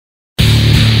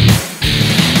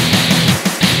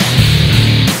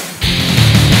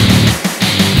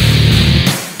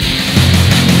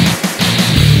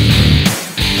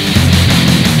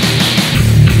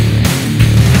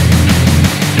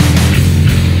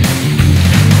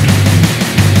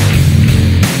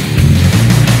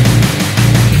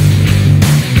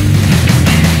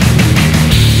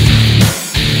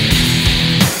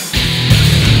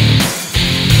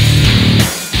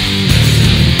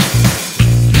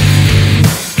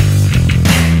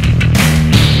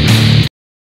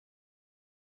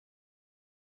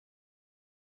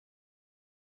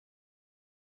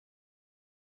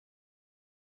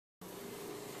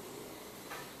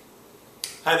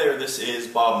Hi there, this is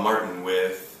Bob Martin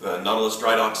with Nautilus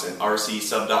Dry Docks and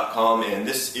RCSub.com, and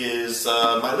this is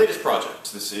my latest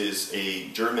project. This is a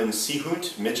German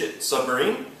Seehund midget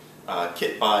submarine,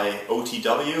 kit by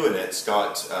OTW, and it's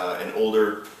got an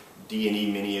older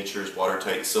D&E Miniatures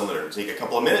watertight cylinder. It'll take a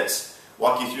couple of minutes,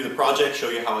 walk you through the project, show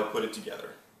you how I put it together.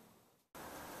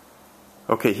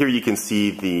 Okay, here you can see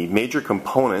the major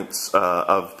components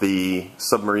of the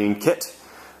submarine kit.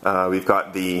 We've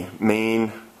got the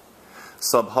main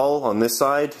sub-hull on this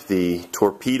side. The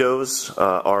torpedoes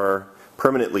are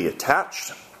permanently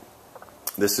attached.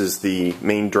 This is the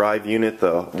main drive unit,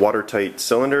 the watertight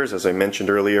cylinders, as I mentioned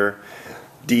earlier.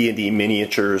 D&E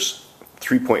Miniatures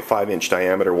 3.5-inch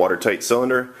diameter watertight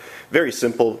cylinder. Very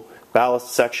simple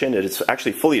ballast section. It is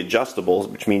actually fully adjustable,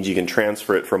 which means you can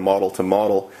transfer it from model to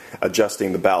model,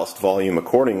 adjusting the ballast volume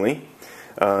accordingly.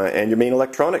 And your main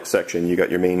electronics section, you got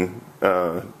your main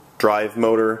drive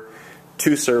motor,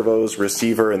 2 servos,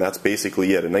 receiver, and that's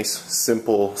basically it. A nice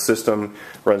simple system,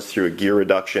 runs through a gear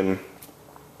reduction,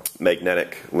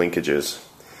 magnetic linkages.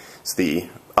 It's the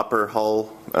upper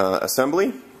hull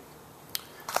assembly.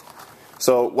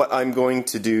 So what I'm going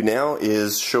to do now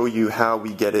is show you how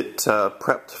we get it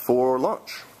prepped for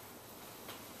launch.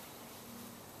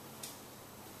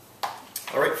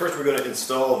 Alright, first we're going to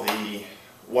install the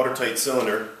watertight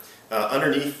cylinder.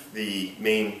 Underneath the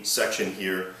main section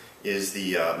here is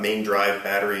the main drive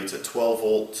battery. It's a 12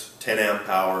 volt, 10 amp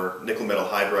hour nickel metal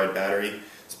hydride battery.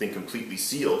 It's been completely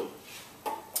sealed.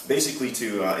 Basically,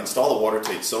 to install a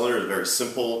watertight cylinder is a very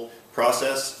simple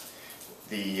process.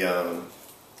 The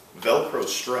Velcro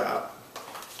strap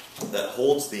that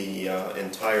holds the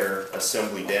entire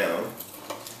assembly down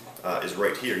is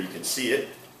right here. You can see it.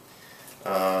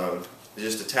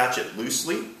 Just attach it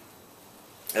loosely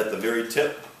at the very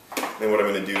tip. Then what I'm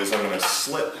going to do is I'm going to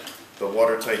slip the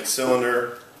watertight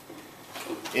cylinder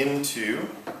into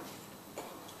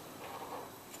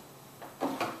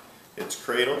its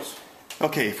cradles.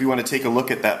 Okay, if we want to take a look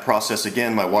at that process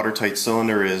again, my watertight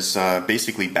cylinder is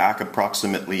basically back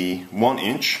approximately 1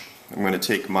 inch. I'm going to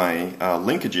take my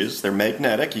linkages. They're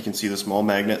magnetic. You can see the small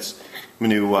magnets. I'm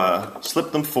going to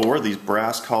slip them forward, these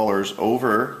brass collars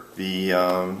over the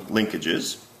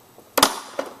linkages.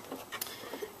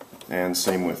 And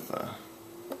same with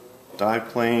dive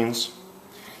planes.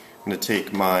 I'm going to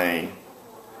take my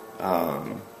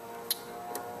dog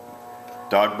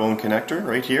bone connector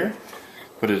right here,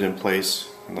 put it in place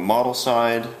on the model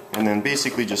side, and then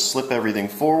basically just slip everything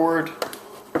forward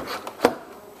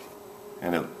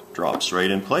and it drops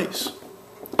right in place.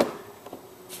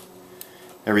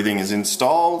 Everything is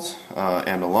installed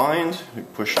and aligned. We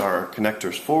push our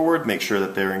connectors forward, make sure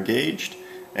that they're engaged,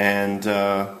 and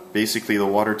basically the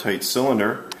watertight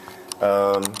cylinder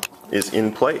is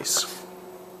in place.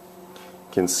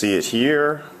 You can see it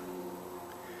here.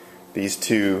 These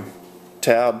 2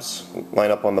 tabs line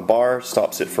up on the bar,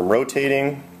 stops it from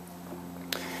rotating.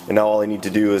 And now all I need to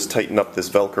do is tighten up this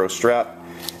Velcro strap,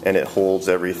 and it holds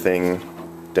everything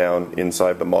down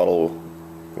inside the model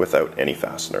without any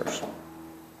fasteners.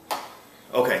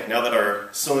 Okay, now that our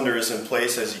cylinder is in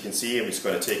place, as you can see, I'm just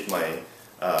going to take my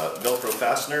Velcro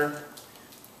fastener,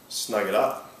 snug it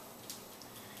up.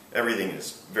 Everything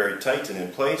is very tight and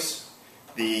in place.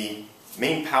 The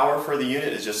main power for the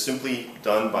unit is just simply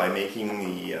done by making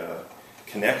the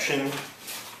connection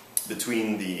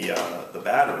between the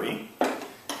battery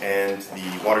and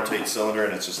the watertight cylinder,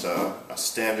 and it's just a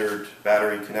standard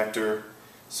battery connector.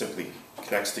 Simply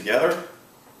connects together.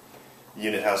 The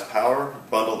unit has power.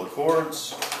 Bundle the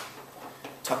cords,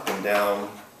 tuck them down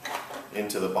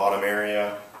into the bottom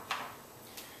area.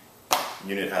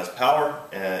 Unit has power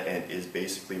and is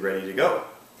basically ready to go.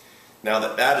 Now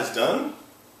that that is done,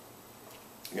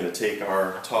 I'm going to take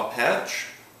our top hatch,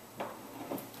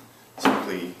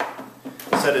 simply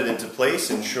set it into place,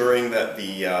 ensuring that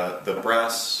the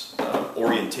brass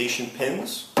orientation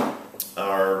pins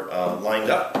are lined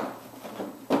up.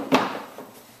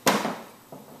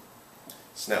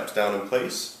 Snaps down in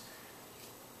place.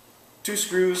 2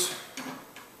 screws,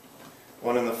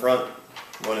 one in the front,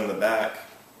 one in the back.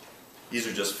 These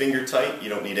are just finger tight. You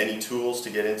don't need any tools to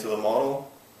get into the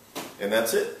model. And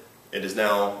that's it. It is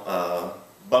now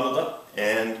bundled up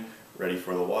and ready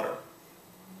for the water.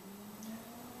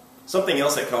 Something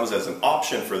else that comes as an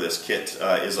option for this kit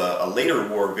is a later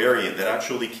war variant that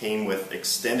actually came with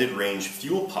extended range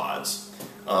fuel pods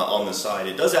on the side.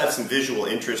 It does add some visual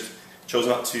interest. Chose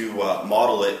not to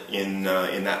model it in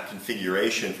that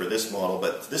configuration for this model,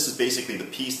 but this is basically the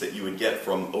piece that you would get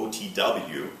from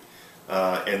OTW,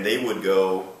 and they would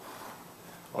go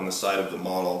on the side of the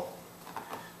model,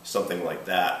 something like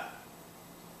that.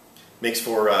 Makes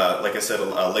for, like I said,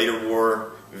 a later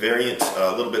war variant,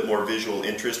 a little bit more visual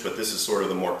interest, but this is sort of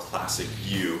the more classic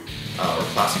view or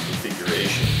classic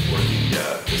configuration for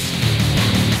the Seehund.